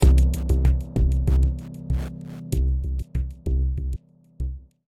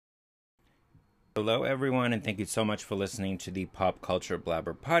Hello, everyone, and thank you so much for listening to the Pop Culture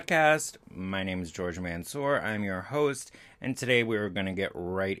Blabber podcast. My name is George Mansour. I'm your host, and today we're going to get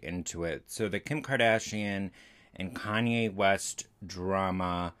right into it. So the Kim Kardashian and Kanye West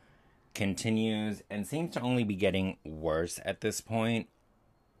drama continues and seems to only be getting worse at this point.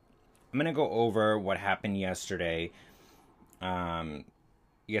 I'm going to go over what happened yesterday.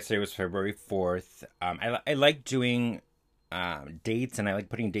 Yesterday was February 4th. I like doing dates, and I like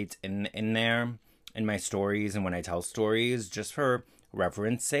putting dates in there in my stories and when I tell stories, just for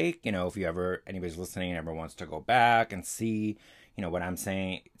reference sake. You know, if anybody's listening and ever wants to go back and see, you know, what I'm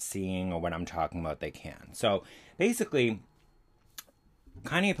seeing or what I'm talking about, they can. So basically,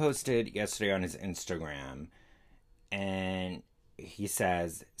 Kanye posted yesterday on his Instagram, and he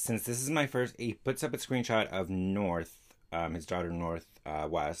says, since this is my first, he puts up a screenshot of North, his daughter North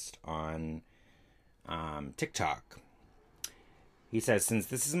West on TikTok. He says, since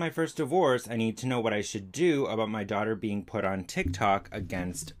this is my first divorce, I need to know what I should do about my daughter being put on TikTok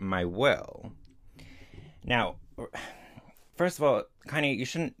against my will. Now, first of all,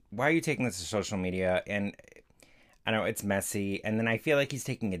 Kanye, why are you taking this to social media? And I know it's messy. And then I feel like he's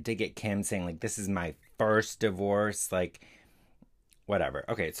taking a dig at Kim, saying, like, this is my first divorce. Like, whatever.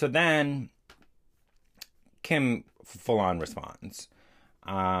 Okay, so then Kim full-on responds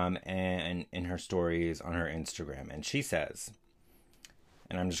and in her stories on her Instagram. And she says,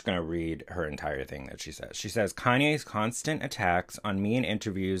 and I'm just going to read her entire thing that she says. She says, Kanye's constant attacks on me in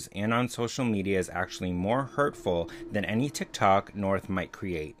interviews and on social media is actually more hurtful than any TikTok North might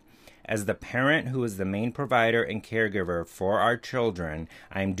create. As the parent who is the main provider and caregiver for our children,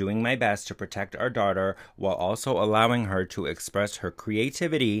 I am doing my best to protect our daughter while also allowing her to express her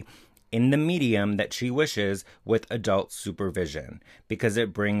creativity in the medium that she wishes with adult supervision, because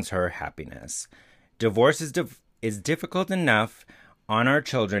it brings her happiness. Divorce is difficult enough on our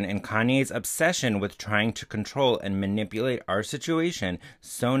children, and Kanye's obsession with trying to control and manipulate our situation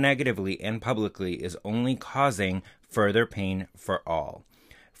so negatively and publicly is only causing further pain for all.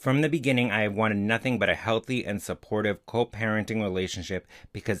 From the beginning, I have wanted nothing but a healthy and supportive co-parenting relationship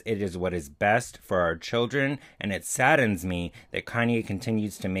because it is what is best for our children, and it saddens me that Kanye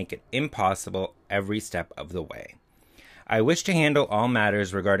continues to make it impossible every step of the way. I wish to handle all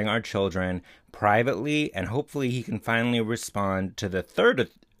matters regarding our children privately, and hopefully he can finally respond to the third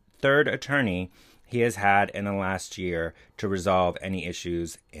attorney he has had in the last year to resolve any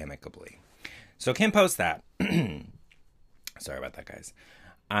issues amicably. So Kim posts that. Sorry about that, guys.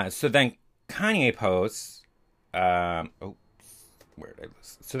 So then Kanye posts, So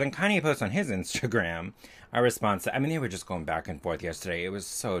then Kanye posts on his Instagram a response. They were just going back and forth yesterday. It was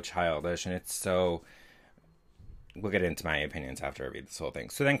so childish, and it's so... We'll get into my opinions after I read this whole thing.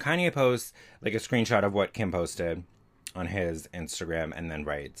 So then Kanye posts like a screenshot of what Kim posted on his Instagram and then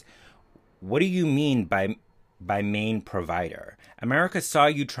writes, what do you mean by main provider? America saw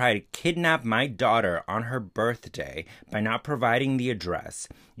you try to kidnap my daughter on her birthday by not providing the address.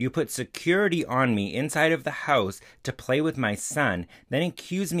 You put security on me inside of the house to play with my son, then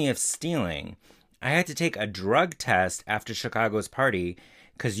accuse me of stealing. I had to take a drug test after Chicago's party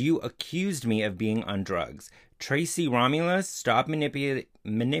because you accused me of being on drugs. Tracy Romulus, stop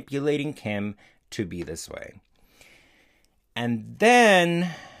manipulating Kim to be this way. And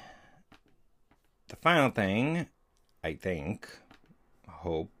then the final thing, I think,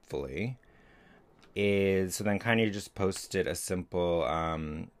 hopefully, is, so then Kanye just posted a simple,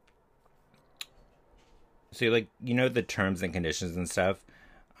 so like, you know, the terms and conditions and stuff,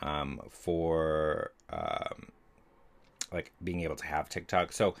 for, like, being able to have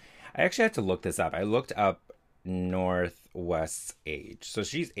TikTok. So I actually had to look this up. I looked up Northwest's age. So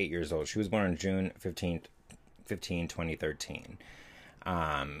she's 8 years old. She was born on June 15, 2013.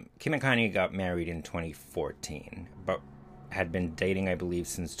 Kim and Kanye got married in 2014, but had been dating, I believe,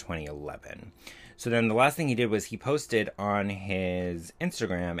 since 2011. So then the last thing he did was he posted on his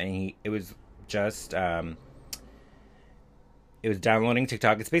Instagram, and it was just, it was downloading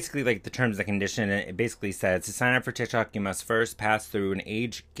TikTok. It's basically like the terms and condition. And it basically says, to sign up for TikTok, you must first pass through an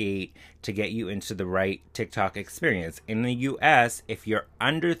age gate to get you into the right TikTok experience. In the US, if you're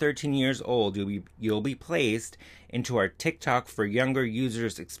under 13 years old, you'll be placed into our TikTok for younger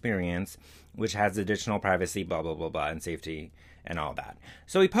users experience, which has additional privacy, blah, blah, blah, blah, and safety and all that.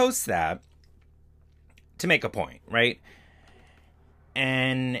 So he posts that to make a point, right?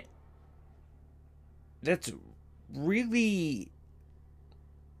 And that's really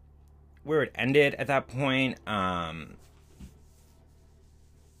where it ended at that point. So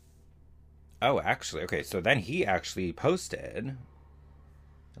then he actually posted, it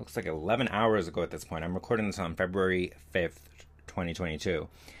looks like 11 hours ago at this point. I'm recording this on February 5th, 2022.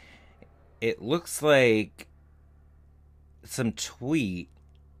 it looks like some tweet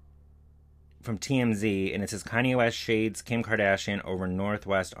from TMZ, and it says Kanye West shades Kim Kardashian over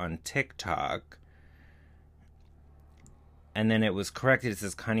Northwest on TikTok. And then it was corrected. It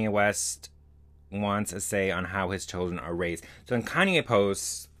says Kanye West wants a say on how his children are raised. So when Kanye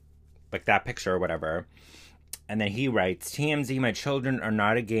posts, like that picture or whatever, and then he writes, TMZ, my children are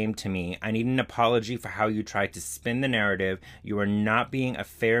not a game to me. I need an apology for how you tried to spin the narrative. You are not being a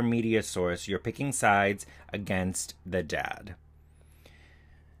fair media source. You're picking sides against the dad.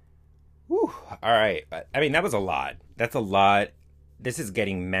 Whew. All right. I mean, that was a lot. That's a lot. This is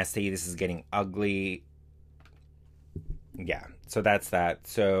getting messy. This is getting ugly. Yeah. So that's that.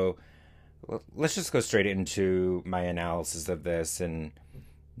 So let's just go straight into my analysis of this and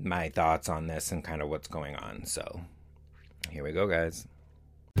my thoughts on this and kind of what's going on. So here we go, guys.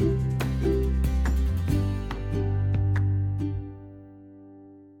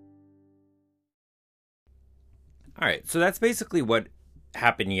 All right. So that's basically what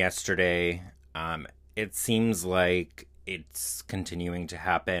happened yesterday. It seems like it's continuing to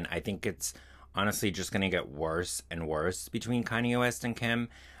happen. I think it's honestly just going to get worse and worse between Kanye West and Kim.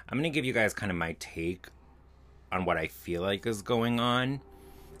 I'm going to give you guys kind of my take on what I feel like is going on.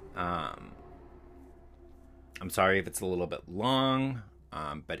 I'm sorry if it's a little bit long,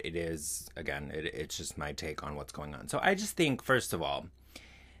 but it is, again, it's just my take on what's going on. So I just think, first of all,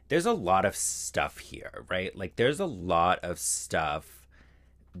 there's a lot of stuff here, right? Like, there's a lot of stuff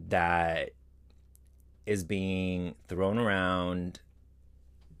that is being thrown around.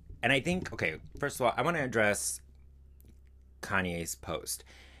 And I think, okay, first of all, I want to address Kanye's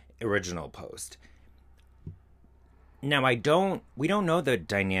original post. Now, we don't know the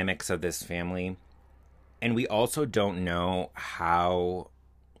dynamics of this family, and we also don't know how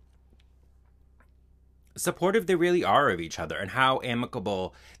supportive they really are of each other and how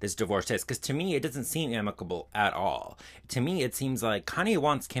amicable this divorce is. Because to me, it doesn't seem amicable at all. To me, it seems like Kanye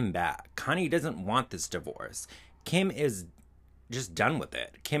wants Kim back. Kanye doesn't want this divorce. Kim is just done with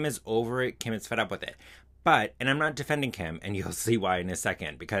it. Kim is over it. Kim is fed up with it. But, and I'm not defending Kim, and you'll see why in a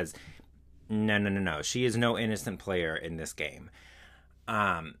second, because no. She is no innocent player in this game.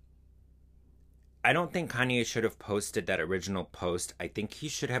 I don't think Kanye should have posted that original post. I think he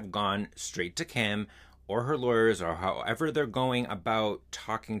should have gone straight to Kim or her lawyers or however they're going about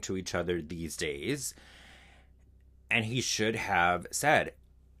talking to each other these days. And he should have said,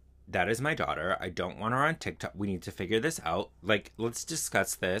 that is my daughter. I don't want her on TikTok. We need to figure this out. Like, let's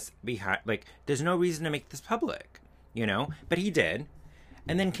discuss this there's no reason to make this public, you know? But he did.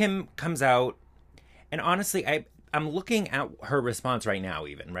 And then Kim comes out, and honestly, I'm looking at her response right now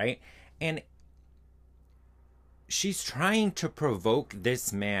even, right? And she's trying to provoke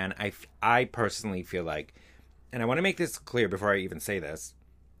this man. I personally feel like, and I want to make this clear before I even say this,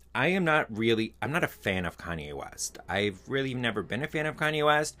 I'm not a fan of Kanye West. I've really never been a fan of Kanye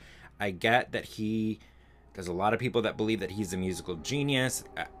West. I get that there's a lot of people that believe that he's a musical genius.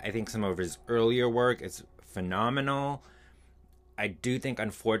 I think some of his earlier work is phenomenal. I do think,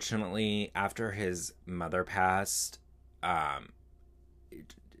 unfortunately, after his mother passed,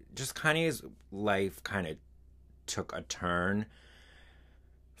 just Kanye's life kind of took a turn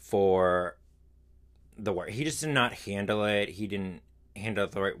for the work. He just did not handle it. He didn't handle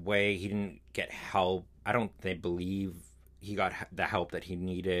it the right way. He didn't get help. I don't believe he got the help that he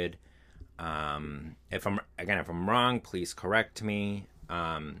needed. If I'm wrong, please correct me.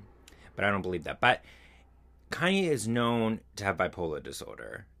 But I don't believe that. But Kanye is known to have bipolar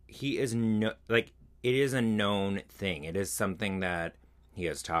disorder. He is it is a known thing. It is something that he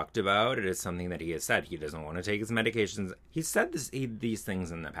has talked about. It is something that he has said. He doesn't want to take his medications. He's said these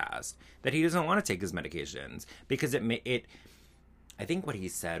things in the past, that he doesn't want to take his medications because I think what he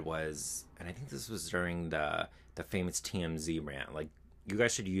said was, and I think this was during the famous TMZ rant, like, you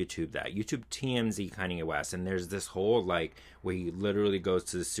guys should YouTube that. YouTube TMZ Kanye West, and there's this whole, like, where he literally goes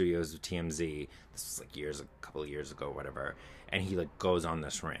to the studios of TMZ. This was, like, a couple of years ago, whatever, and he, like, goes on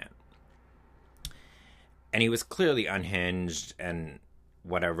this rant. And he was clearly unhinged and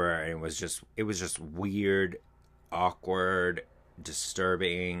whatever, and it was just weird, awkward,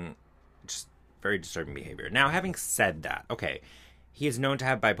 disturbing, just very disturbing behavior. Now, having said that, okay, he is known to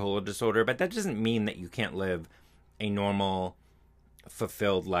have bipolar disorder, but that doesn't mean that you can't live a normal,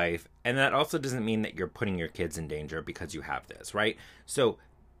 fulfilled life, and that also doesn't mean that you're putting your kids in danger because you have this, right? So,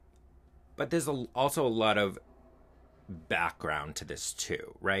 but there's also a lot of background to this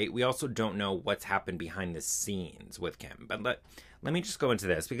too, right? We also don't know what's happened behind the scenes with Kim. But let me just go into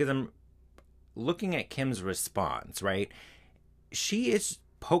this because I'm looking at Kim's response, right? She is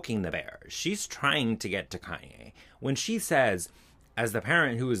poking the bear. She's trying to get to Kanye. When she says, as the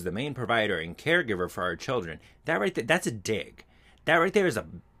parent who is the main provider and caregiver for our children, that right there, that's a dig. That right there is a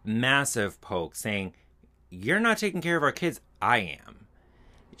massive poke saying, you're not taking care of our kids, I am.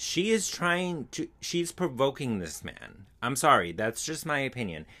 She's provoking this man. I'm sorry, that's just my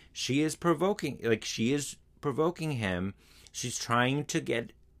opinion. She is provoking him. She's trying to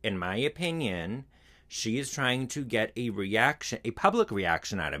get, in my opinion, she is trying to get a public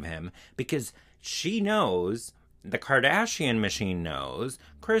reaction out of him, because she knows, the Kardashian machine knows,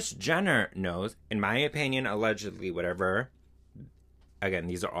 Kris Jenner knows, in my opinion, allegedly, whatever. Again,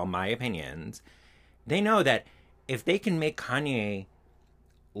 these are all my opinions. They know that if they can make Kanye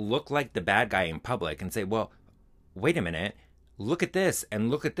look like the bad guy in public and say, well, wait a minute, look at this, and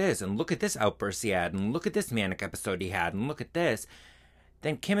look at this, and look at this outburst he had, and look at this manic episode he had, and look at this,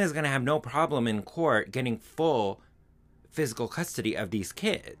 then Kim is going to have no problem in court getting full physical custody of these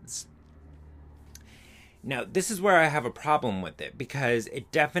kids. Now, this is where I have a problem with it, because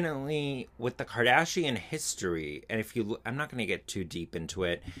it definitely, with the Kardashian history, and I'm not going to get too deep into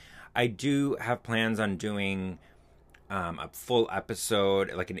it, I do have plans on doing a full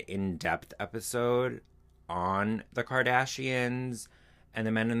episode, like an in-depth episode on the Kardashians and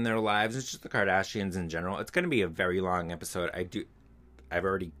the men in their lives. It's just the Kardashians in general. It's going to be a very long episode. I've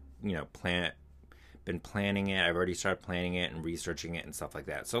already, been planning it. I've already started planning it and researching it and stuff like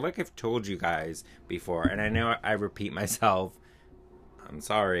that. So like I've told you guys before, and I know I repeat myself, I'm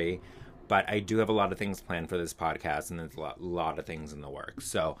sorry, but I do have a lot of things planned for this podcast, and there's a lot of things in the works.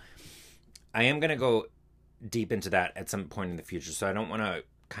 So I am going to go deep into that at some point in the future. So I don't want to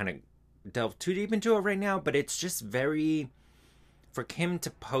kind of delve too deep into it right now, but it's just for Kim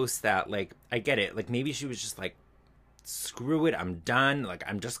to post that, like, I get it. Like, maybe she was just like, screw it, I'm done. Like,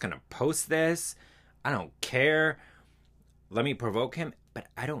 I'm just going to post this. I don't care. Let me provoke him. But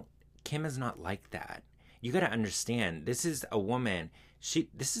Kim is not like that. You got to understand, this is a woman.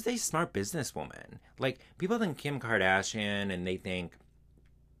 This is a smart businesswoman. Like, people think Kim Kardashian and they think,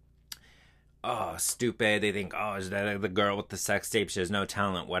 oh, stupid. They think, oh, is that the girl with the sex tape? She has no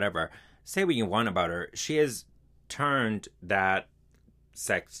talent, whatever. Say what you want about her. She has turned that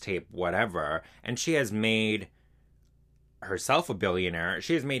sex tape, whatever, and she has made herself a billionaire.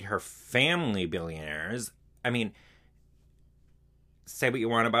 She has made her family billionaires. I mean, say what you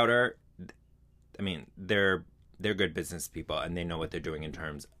want about her. I mean, they're good business people, and they know what they're doing in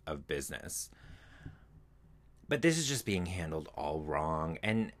terms of business. But this is just being handled all wrong.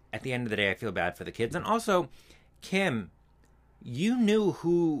 And at the end of the day, I feel bad for the kids. And also, Kim, you knew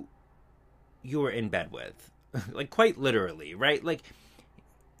who you were in bed with. Like, quite literally, right? Like,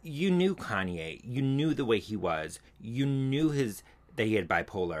 you knew Kanye. You knew the way he was. You knew that he had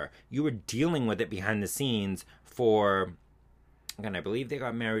bipolar. You were dealing with it behind the scenes for, again, I believe they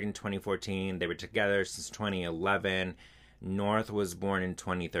got married in 2014. They were together since 2011. North was born in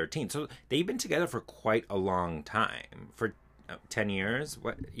 2013. So they've been together for quite a long time. For 10 years?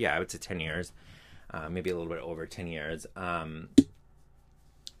 What? Yeah, I would say 10 years. Maybe a little bit over 10 years.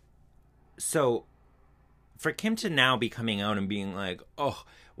 So for Kim to now be coming out and being like, oh,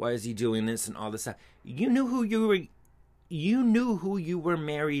 why is he doing this and all this stuff? You knew who you were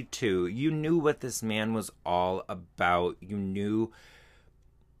married to. You knew what this man was all about. You knew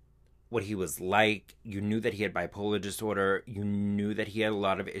what he was like. You knew that he had bipolar disorder. You knew that he had a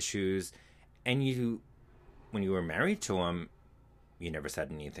lot of issues. And when you were married to him, you never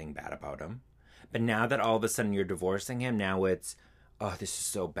said anything bad about him. But now that all of a sudden you're divorcing him, now it's, oh, this is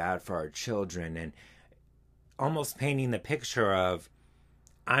so bad for our children. And almost painting the picture of,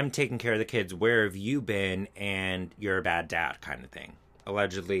 I'm taking care of the kids, where have you been? And you're a bad dad kind of thing.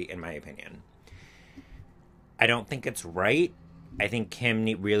 Allegedly, in my opinion. I don't think it's right. I think Kim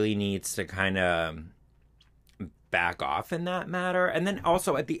really needs to kind of back off in that matter. And then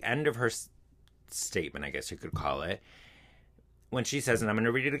also at the end of her statement, I guess you could call it, when she says, and I'm going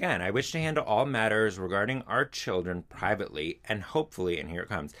to read it again, I wish to handle all matters regarding our children privately, and hopefully, and here it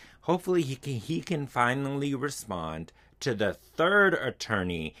comes, hopefully he can finally respond to the third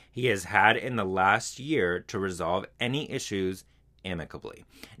attorney he has had in the last year to resolve any issues amicably.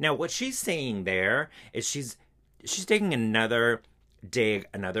 Now, what she's saying there is she's taking another dig,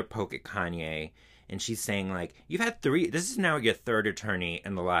 another poke at Kanye, and she's saying, like, you've had this is now your third attorney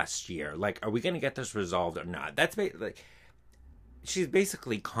in the last year. Like, are we going to get this resolved or not? That's like, she's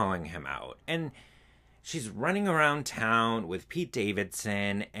basically calling him out. And she's running around town with Pete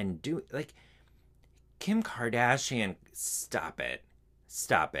Davidson and Kim Kardashian, stop it.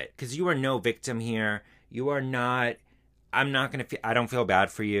 Stop it. Because you are no victim here. You are not, I don't feel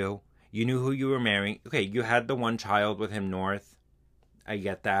bad for you. You knew who you were marrying. Okay, you had the one child with him, North. I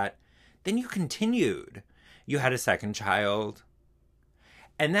get that. Then you continued. You had a second child.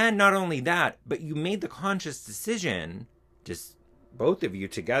 And then not only that, but you made the conscious decision, just both of you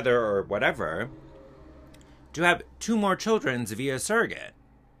together or whatever, to have two more children via surrogate.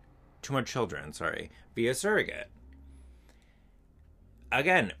 Via surrogate.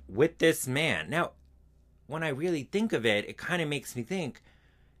 Again, with this man. Now, when I really think of it, it kind of makes me think,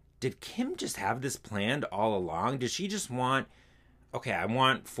 did Kim just have this planned all along? Did she just want, okay, I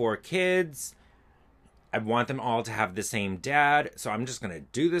want 4 kids. I want them all to have the same dad. So I'm just going to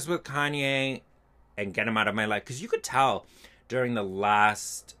do this with Kanye and get him out of my life. Because you could tell during the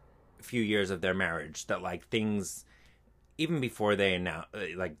last few years of their marriage that, like, things, even before they announced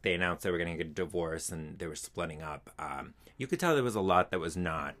they were going to get a divorce and they were splitting up, you could tell there was a lot that was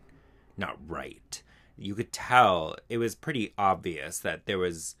not right. You could tell it was pretty obvious that it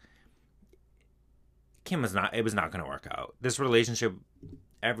was not going to work out. This relationship,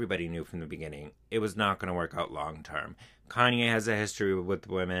 everybody knew from the beginning, it was not going to work out long term. Kanye has a history with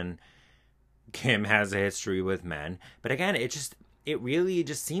women. Kim has a history with men. But again, it really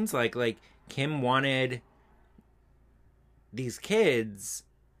just seems like Kim wanted these kids,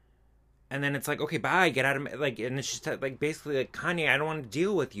 and then it's like, okay, bye, get out of my, like, and it's just like, basically like, Kanye, I don't want to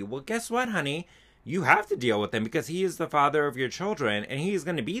deal with you. Well, guess what, honey? You have to deal with him because he is the father of your children, and he's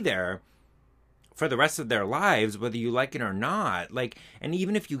going to be there for the rest of their lives, whether you like it or not. Like, and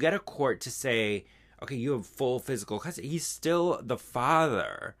even if you get a court to say, okay, you have full physical custody, he's still the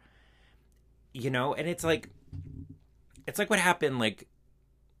father, you know? And it's like what happened, like,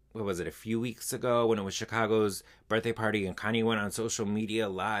 what was it, a few weeks ago when it was Chicago's birthday party and Kanye went on social media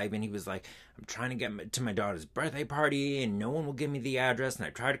live and he was like, I'm trying to get to my daughter's birthday party and no one will give me the address, and I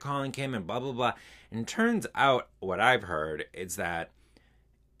tried calling Kim and blah, blah, blah. And it turns out, what I've heard is that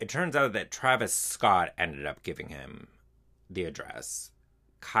Travis Scott ended up giving him the address.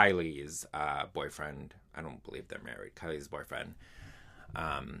 Kylie's boyfriend, I don't believe they're married, Kylie's boyfriend,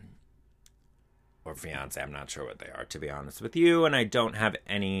 or fiance, I'm not sure what they are, to be honest with you, and I don't have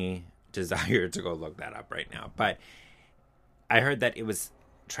any desire to go look that up right now. But I heard that it was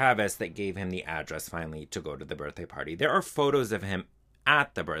Travis that gave him the address finally to go to the birthday party. There are photos of him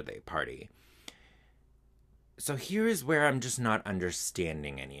at the birthday party. So here is where I'm just not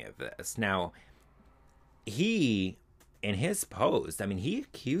understanding any of this. Now, he, in his post, I mean, he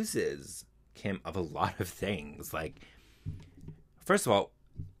accuses Kim of a lot of things. Like, first of all,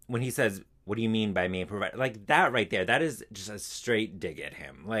 when he says, what do you mean by main provider? Like, that right there, that is just a straight dig at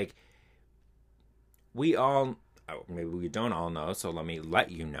him. Like, we all, maybe we don't all know, so let me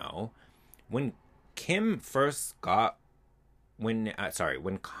let you know. When Kanye first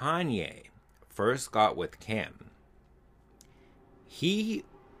got with Kim, he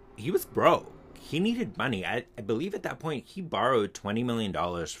was broke. He needed money. I believe at that point he borrowed $20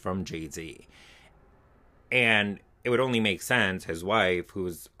 million from Jay-Z. And it would only make sense, his wife,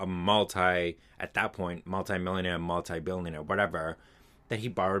 who's a multi-millionaire, multi-billionaire, whatever, that he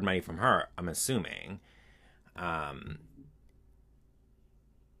borrowed money from her, I'm assuming. And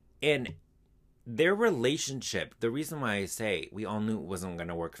their relationship, the reason why I say we all knew it wasn't going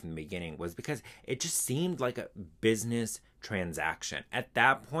to work from the beginning was because it just seemed like a business transaction. At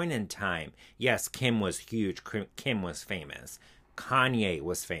that point in time, yes, Kim was huge. Kim was famous. Kanye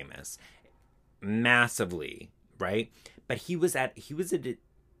was famous. Massively, right? But he was at a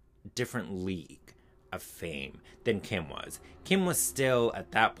different league of fame than Kim was. Kim was still,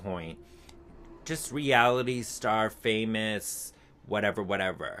 at that point, just reality star, famous,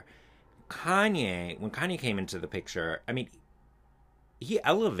 whatever. Kanye, when Kanye came into the picture, I mean, he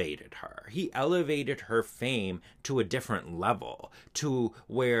elevated her. He elevated her fame to a different level, to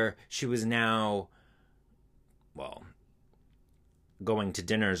where she was now, well, going to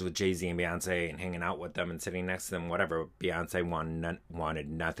dinners with Jay-Z and Beyonce and hanging out with them and sitting next to them, whatever. Beyonce wanted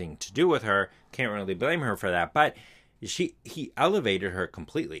nothing to do with her. Can't really blame her for that. But he elevated her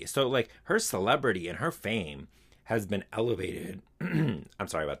completely. So, like, her celebrity and her fame has been elevated. I'm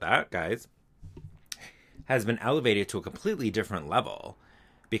sorry about that, guys. Has been elevated to a completely different level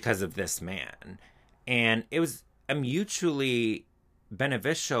because of this man. And it was a mutually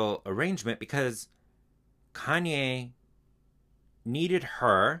beneficial arrangement because Kanye needed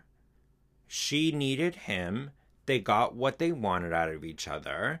her. She needed him. They got what they wanted out of each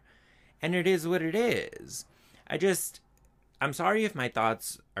other. And it is what it is. I'm sorry if my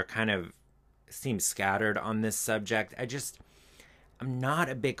thoughts are kind of seem scattered on this subject. I'm not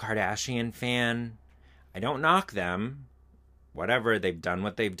a big Kardashian fan. I don't knock them. Whatever, they've done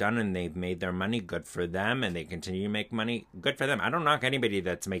what they've done and they've made their money. Good for them, and they continue to make money. Good for them. I don't knock anybody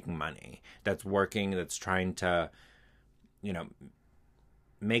that's making money, that's working, that's trying to,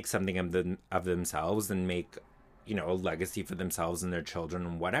 make something of themselves and make a legacy for themselves and their children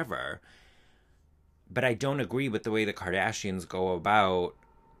and whatever. But I don't agree with the way the Kardashians go about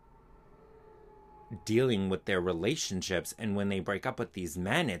dealing with their relationships. And when they break up with these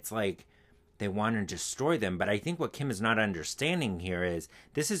men, it's like they want to destroy them. But I think what Kim is not understanding here is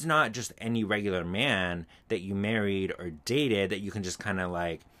this is not just any regular man that you married or dated that you can just kind of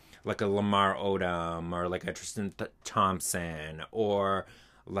like a Lamar Odom or like a Tristan Thompson or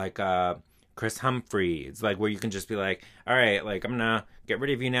like a Chris Humphries, like where you can just be like, all right, like I'm gonna get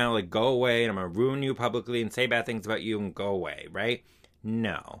rid of you now, like go away, and I'm gonna ruin you publicly and say bad things about you and go away, right?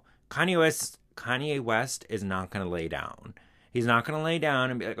 No. Kanye West is not gonna lay down. He's not gonna lay down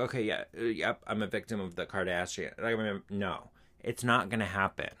and be like, okay, yeah, yep, I'm a victim of the Kardashian. No, it's not gonna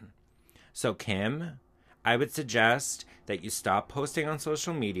happen. So Kim, I would suggest that you stop posting on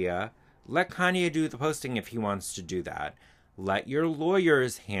social media. Let Kanye do the posting if he wants to do that. Let your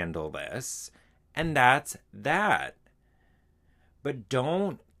lawyers handle this, and that's that. But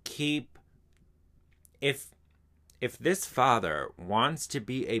don't keep... If this father wants to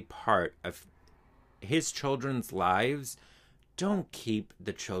be a part of his children's lives, don't keep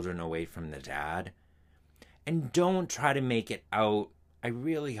the children away from the dad. And don't try to make it out. I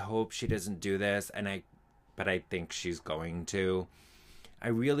really hope she doesn't do this, but I think she's going to. I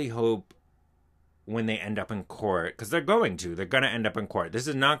really hope when they end up in court, because they're going to end up in court. This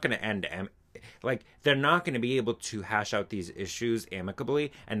is not going to end, like, they're not going to be able to hash out these issues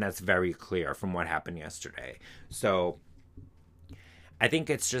amicably, and that's very clear from what happened yesterday. So I think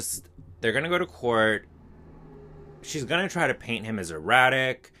it's just, they're going to go to court. She's going to try to paint him as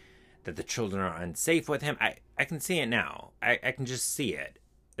erratic, that the children are unsafe with him. I can see it now. I can just see it.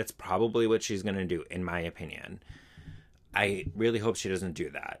 That's probably what she's going to do, in my opinion. I really hope she doesn't do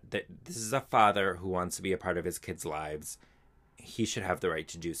that. That this is a father who wants to be a part of his kids' lives. He should have the right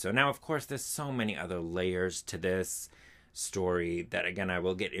to do so. Now, of course, there's so many other layers to this story that, again, I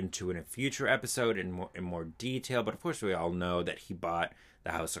will get into in a future episode in more detail. But, of course, we all know that he bought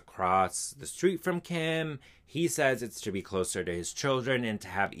the house across the street from Kim. He says it's to be closer to his children and to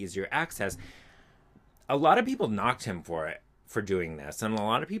have easier access. A lot of people knocked him for doing this. And a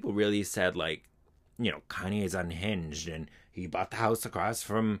lot of people really said, like, Kanye is unhinged and he bought the house across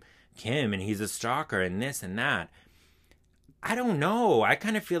from Kim and he's a stalker and this and that. I don't know. I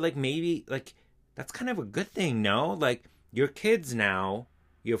kind of feel like maybe, like, that's kind of a good thing, no? Like, your kids now,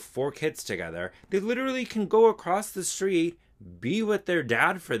 you have 4 kids together. They literally can go across the street, be with their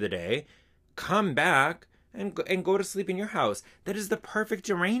dad for the day, come back, and go to sleep in your house. That is the perfect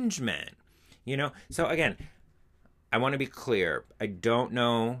arrangement, So, again, I want to be clear. I don't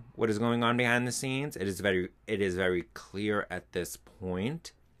know what is going on behind the scenes. It is very clear at this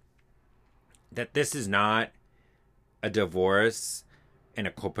point that this is not a divorce and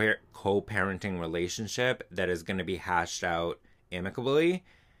a co-parenting relationship that is going to be hashed out amicably.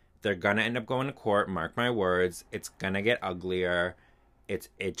 They're going to end up going to court. Mark my words. It's going to get uglier. It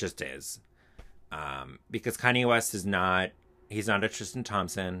just is. Because Kanye West he's not a Tristan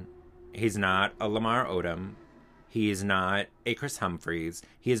Thompson. He's not a Lamar Odom. He is not a Chris Humphries.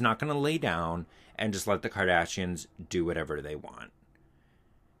 He is not going to lay down and just let the Kardashians do whatever they want.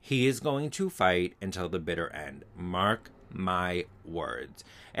 He is going to fight until the bitter end. Mark my words.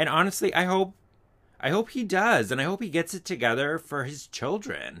 And honestly, I hope he does. And I hope he gets it together for his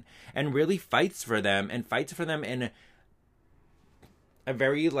children and really fights for them and fights for them in a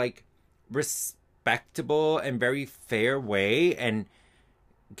very, like, respectable and very fair way and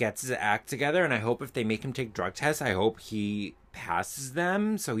gets his act together. And I hope if they make him take drug tests, I hope he passes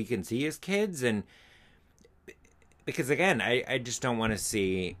them so he can see his kids. And because, again, I just don't want to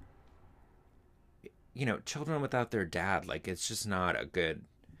see, children without their dad. Like, it's just not a good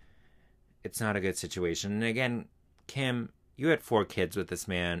situation. And again, Kim, you had 4 kids with this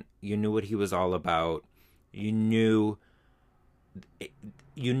man. You knew what he was all about. You knew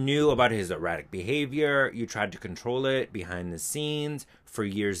about his erratic behavior. You tried to control it behind the scenes for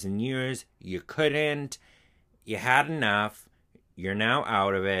years and years. You couldn't. You had enough. You're now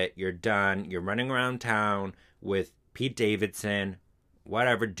out of it. You're done. You're running around town with Pete Davidson.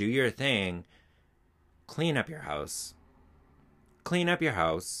 Whatever. Do your thing. Clean up your house. Clean up your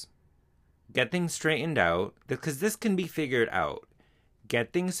house. Get things straightened out. Because this can be figured out.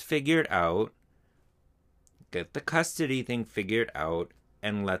 Get things figured out. Get the custody thing figured out.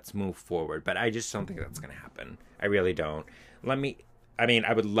 And let's move forward. But I just don't think that's going to happen. I really don't.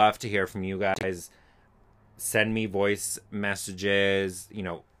 I would love to hear from you guys. Send me voice messages.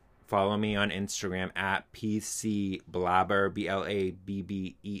 Follow me on Instagram at PCBlabber,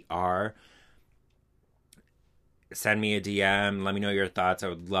 BLABBER. send me a DM. Let me know your thoughts. I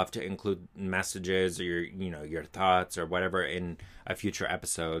would love to include messages or your thoughts or whatever in a future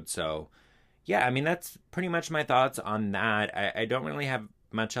episode. So, yeah, I mean, that's pretty much my thoughts on that. I don't really have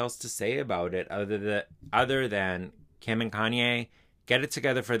much else to say about it other than Kim and Kanye, get it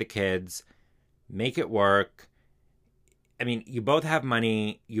together for the kids, make it work. I mean, you both have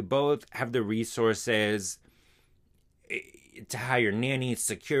money, you both have the resources to hire nannies,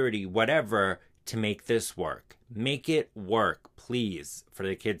 security, whatever, to make this work. Make it work, please, for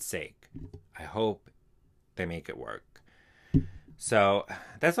the kids' sake. I hope they make it work. So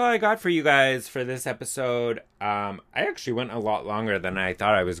that's all I got for you guys for this episode. I actually went a lot longer than I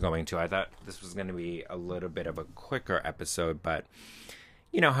thought I was going to. I thought this was going to be a little bit of a quicker episode, but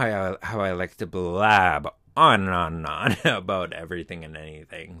you know how I like to blab on and on and on about everything and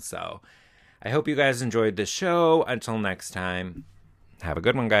anything. So I hope you guys enjoyed the show. Until next time, have a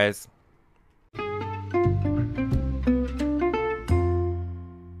good one, guys.